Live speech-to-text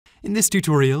In this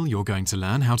tutorial, you're going to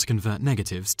learn how to convert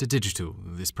negatives to digital.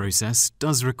 This process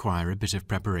does require a bit of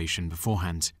preparation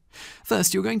beforehand.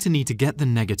 First, you're going to need to get the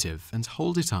negative and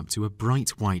hold it up to a bright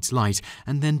white light,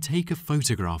 and then take a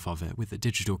photograph of it with a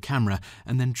digital camera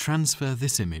and then transfer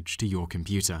this image to your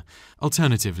computer.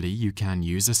 Alternatively, you can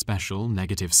use a special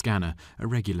negative scanner. A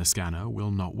regular scanner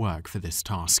will not work for this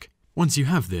task. Once you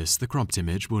have this, the cropped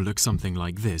image will look something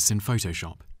like this in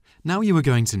Photoshop. Now you are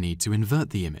going to need to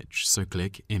invert the image, so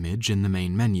click Image in the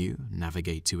main menu,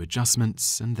 navigate to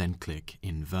Adjustments, and then click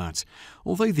Invert.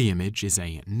 Although the image is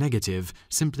a negative,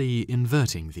 simply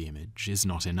inverting the image is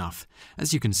not enough.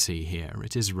 As you can see here,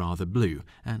 it is rather blue,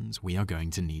 and we are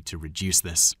going to need to reduce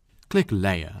this. Click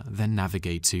Layer, then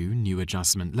navigate to New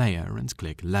Adjustment Layer and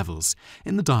click Levels.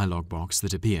 In the dialog box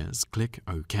that appears, click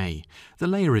OK. The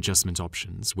layer adjustment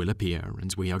options will appear,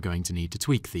 and we are going to need to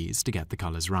tweak these to get the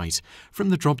colors right. From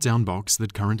the drop-down box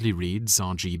that currently reads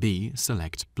RGB,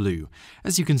 select Blue.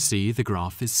 As you can see, the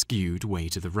graph is skewed way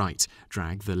to the right.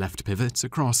 Drag the left pivot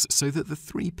across so that the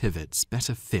three pivots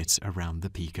better fit around the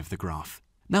peak of the graph.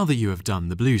 Now that you have done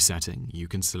the blue setting, you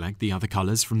can select the other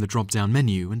colors from the drop-down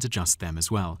menu and adjust them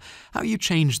as well. How you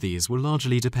change these will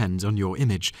largely depend on your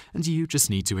image, and you just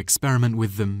need to experiment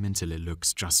with them until it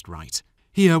looks just right.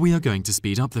 Here we are going to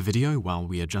speed up the video while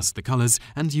we adjust the colors,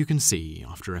 and you can see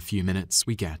after a few minutes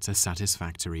we get a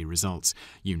satisfactory result.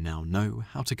 You now know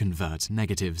how to convert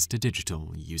negatives to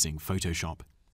digital using Photoshop.